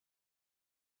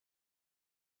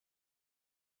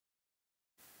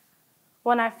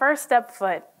When I first stepped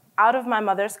foot out of my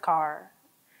mother's car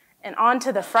and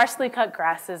onto the freshly cut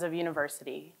grasses of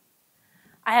university,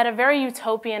 I had a very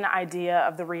utopian idea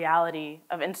of the reality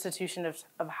of institutions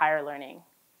of higher learning.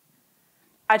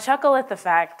 I chuckle at the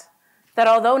fact that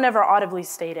although never audibly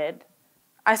stated,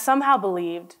 I somehow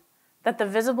believed that the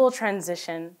visible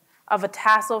transition of a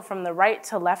tassel from the right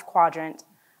to left quadrant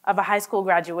of a high school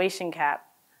graduation cap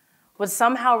would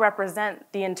somehow represent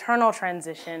the internal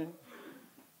transition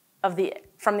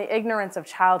from the ignorance of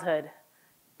childhood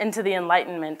into the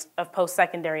enlightenment of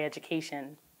post-secondary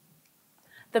education.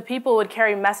 The people would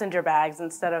carry messenger bags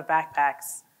instead of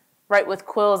backpacks, write with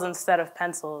quills instead of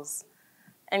pencils,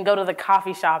 and go to the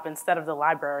coffee shop instead of the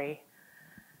library.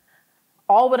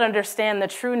 All would understand the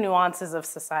true nuances of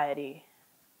society.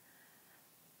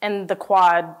 And the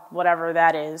quad, whatever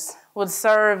that is, would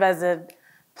serve as a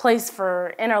place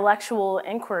for intellectual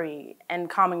inquiry and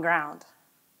common ground.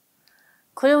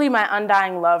 Clearly, my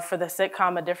undying love for the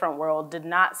sitcom A Different World did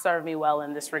not serve me well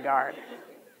in this regard.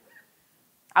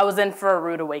 I was in for a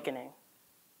rude awakening.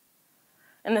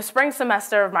 In the spring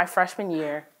semester of my freshman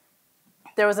year,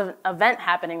 there was an event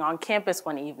happening on campus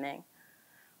one evening,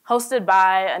 hosted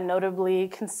by a notably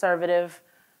conservative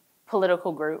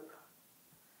political group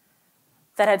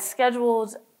that had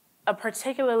scheduled a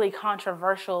particularly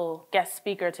controversial guest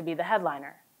speaker to be the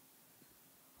headliner.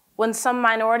 When some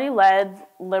minority-led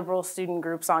liberal student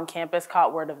groups on campus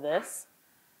caught word of this,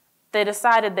 they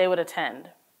decided they would attend.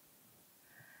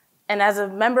 And as a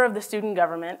member of the student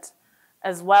government,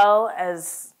 as well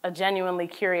as a genuinely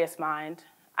curious mind,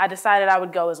 I decided I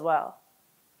would go as well.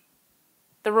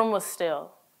 The room was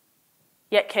still,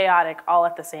 yet chaotic all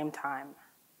at the same time.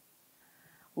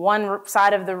 One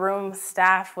side of the room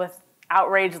staffed with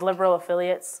outraged liberal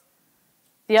affiliates,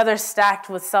 the other stacked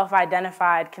with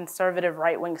self-identified conservative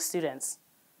right-wing students.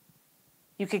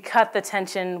 You could cut the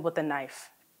tension with a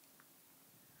knife.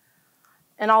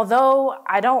 And although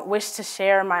I don't wish to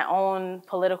share my own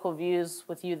political views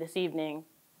with you this evening,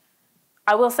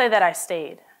 I will say that I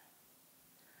stayed.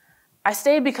 I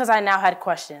stayed because I now had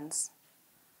questions.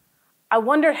 I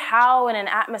wondered how, in an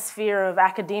atmosphere of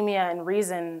academia and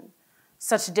reason,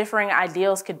 such differing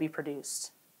ideals could be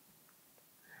produced.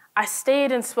 I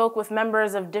stayed and spoke with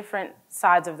members of different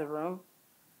sides of the room,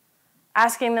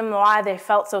 asking them why they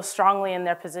felt so strongly in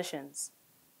their positions.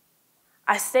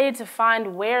 I stayed to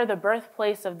find where the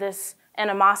birthplace of this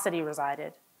animosity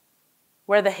resided,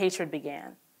 where the hatred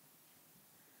began.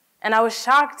 And I was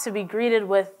shocked to be greeted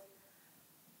with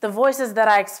the voices that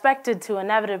I expected to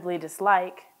inevitably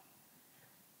dislike.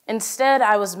 Instead,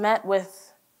 I was met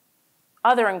with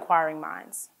other inquiring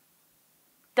minds,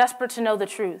 desperate to know the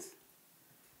truth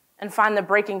and find the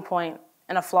breaking point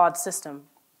in a flawed system.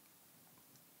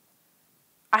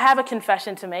 I have a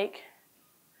confession to make.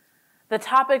 The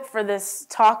topic for this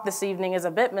talk this evening is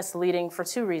a bit misleading for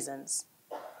two reasons.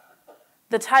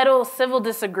 The title, Civil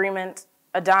Disagreement,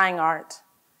 A Dying Art,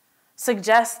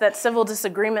 suggests that civil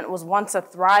disagreement was once a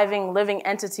thriving, living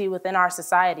entity within our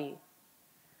society.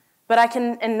 But I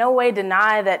can in no way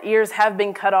deny that ears have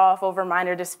been cut off over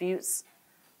minor disputes,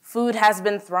 food has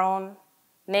been thrown,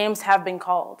 names have been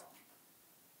called.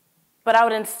 But I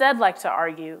would instead like to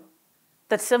argue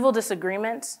that civil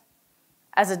disagreement,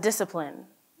 as a discipline,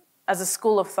 as a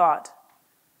school of thought,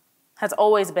 has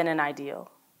always been an ideal.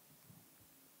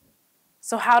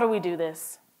 So how do we do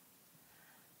this?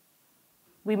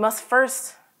 We must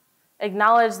first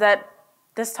acknowledge that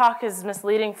this talk is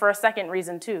misleading for a second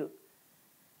reason too.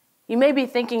 You may be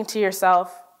thinking to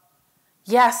yourself,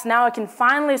 yes, now I can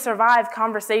finally survive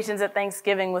conversations at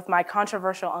Thanksgiving with my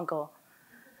controversial uncle.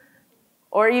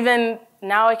 Or even,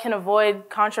 now I can avoid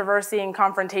controversy and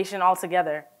confrontation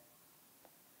altogether.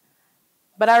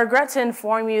 But I regret to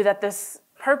inform you that the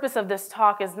purpose of this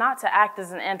talk is not to act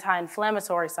as an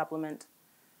anti-inflammatory supplement,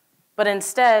 but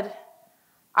instead,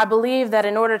 I believe that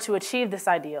in order to achieve this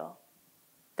ideal,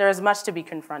 there is much to be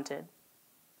confronted.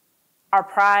 Our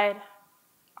pride,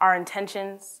 our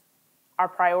intentions, our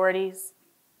priorities,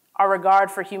 our regard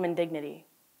for human dignity.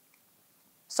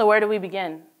 So where do we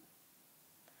begin?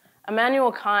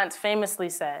 Immanuel Kant famously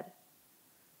said,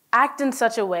 "Act in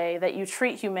such a way that you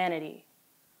treat humanity,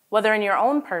 whether in your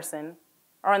own person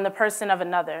or in the person of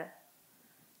another,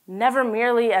 never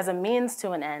merely as a means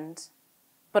to an end,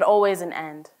 but always an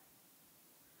end."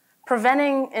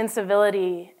 Preventing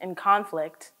incivility and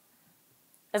conflict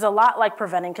is a lot like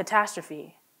preventing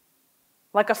catastrophe.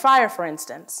 Like a fire, for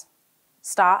instance.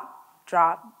 Stop,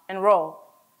 drop, and roll.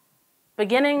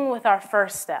 Beginning with our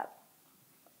first step,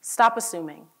 stop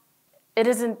assuming. It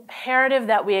is imperative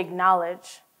that we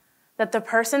acknowledge that the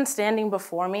person standing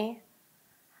before me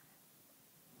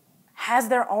has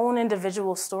their own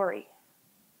individual story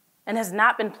and has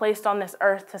not been placed on this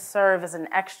earth to serve as an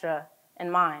extra in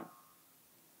mine.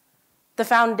 The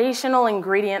foundational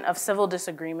ingredient of civil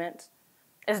disagreement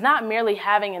is not merely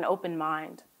having an open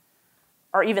mind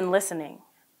or even listening.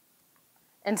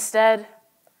 Instead,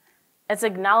 it's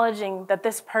acknowledging that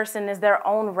this person is their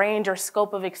own range or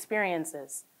scope of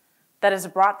experiences that has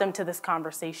brought them to this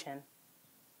conversation.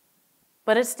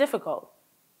 But it's difficult.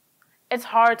 It's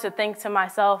hard to think to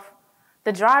myself,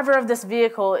 the driver of this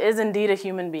vehicle is indeed a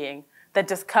human being that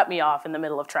just cut me off in the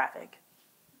middle of traffic.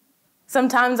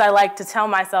 Sometimes I like to tell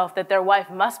myself that their wife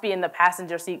must be in the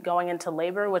passenger seat going into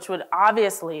labor, which would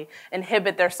obviously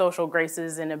inhibit their social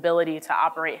graces and ability to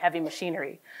operate heavy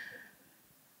machinery.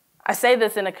 I say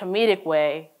this in a comedic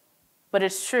way, but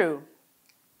it's true.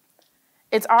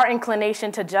 It's our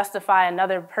inclination to justify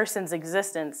another person's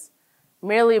existence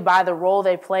merely by the role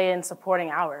they play in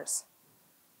supporting ours.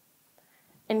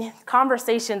 In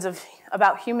conversations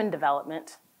about human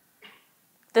development,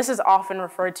 this is often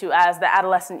referred to as the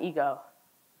adolescent ego.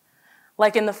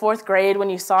 Like in the 4th grade when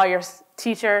you saw your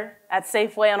teacher at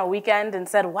Safeway on a weekend and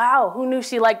said, "Wow, who knew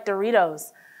she liked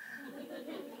Doritos?"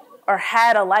 Or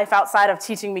had a life outside of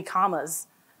teaching me commas.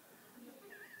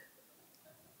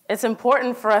 It's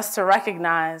important for us to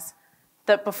recognize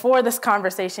that before this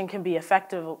conversation can be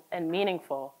effective and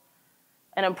meaningful,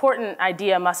 an important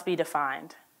idea must be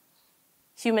defined: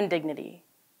 human dignity,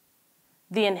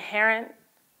 the inherent,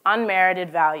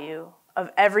 unmerited value of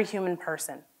every human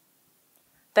person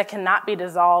that cannot be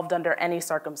dissolved under any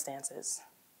circumstances.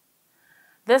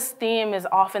 This theme is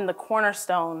often the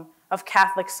cornerstone of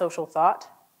Catholic social thought,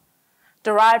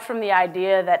 derived from the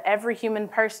idea that every human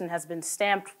person has been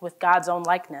stamped with God's own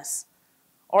likeness,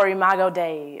 or imago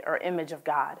Dei, or image of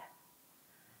God.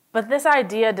 But this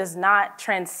idea does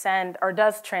transcend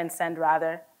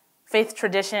faith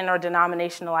tradition or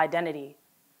denominational identity.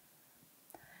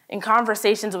 In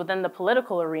conversations within the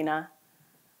political arena,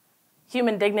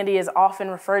 human dignity is often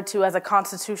referred to as a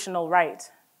constitutional right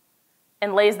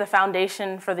and lays the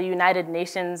foundation for the United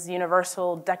Nations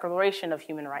Universal Declaration of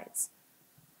Human Rights.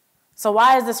 So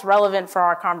why is this relevant for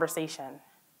our conversation?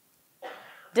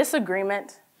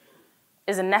 Disagreement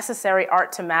is a necessary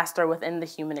art to master within the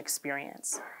human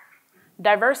experience.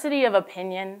 Diversity of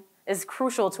opinion is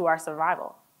crucial to our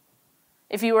survival.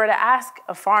 If you were to ask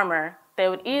a farmer, they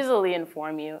would easily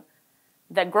inform you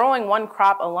that growing one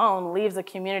crop alone leaves a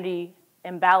community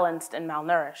imbalanced and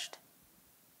malnourished.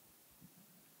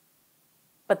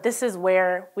 But this is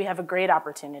where we have a great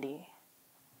opportunity.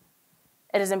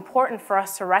 It is important for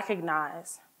us to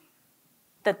recognize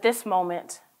that this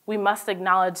moment, we must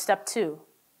acknowledge step 2,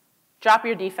 drop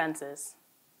your defenses.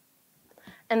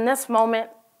 In this moment,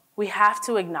 we have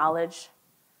to acknowledge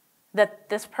that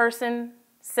this person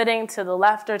sitting to the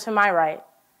left or to my right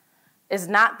is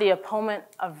not the opponent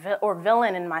or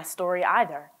villain in my story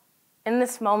either. In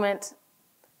this moment,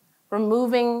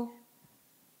 removing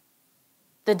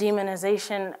the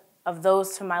demonization of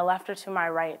those to my left or to my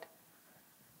right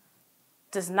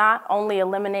does not only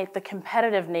eliminate the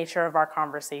competitive nature of our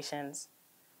conversations,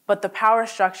 but the power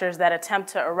structures that attempt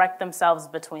to erect themselves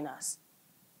between us.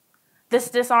 This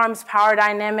disarms power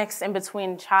dynamics in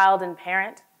between child and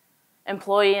parent,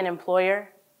 employee and employer,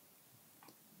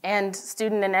 and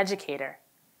student and educator.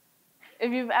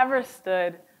 If you've ever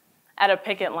stood at a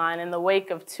picket line in the wake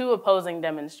of 2 opposing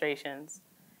demonstrations,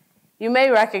 you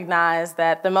may recognize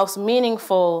that the most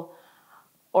meaningful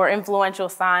or influential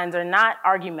signs are not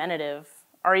argumentative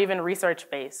or even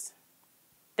research-based.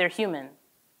 They're human.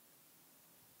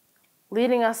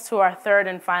 Leading us to our 3rd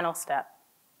and final step.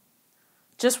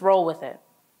 Just roll with it.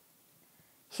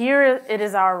 Here it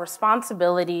is our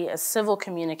responsibility as civil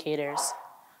communicators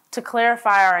to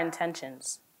clarify our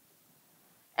intentions.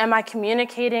 Am I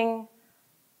communicating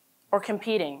or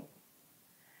competing?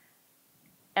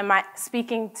 Am I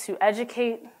speaking to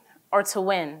educate or to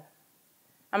win?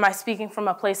 Am I speaking from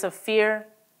a place of fear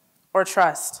or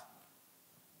trust?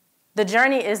 The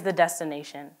journey is the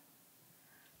destination.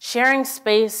 Sharing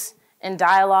space and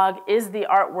dialogue is the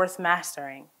art worth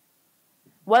mastering.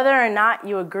 Whether or not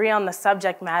you agree on the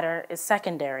subject matter is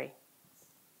secondary.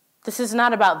 This is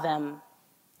not about them.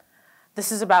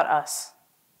 This is about us.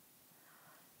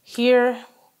 Here,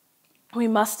 we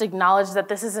must acknowledge that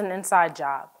this is an inside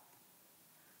job.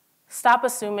 Stop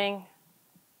assuming,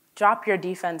 drop your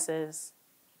defenses,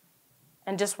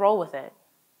 and just roll with it.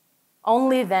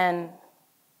 Only then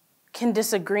can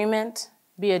disagreement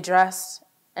be addressed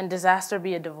and disaster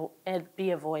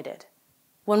be avoided.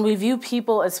 When we view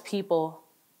people,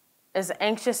 as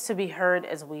anxious to be heard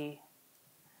as we,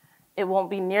 it won't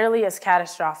be nearly as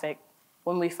catastrophic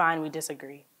when we find we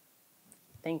disagree.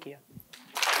 Thank you.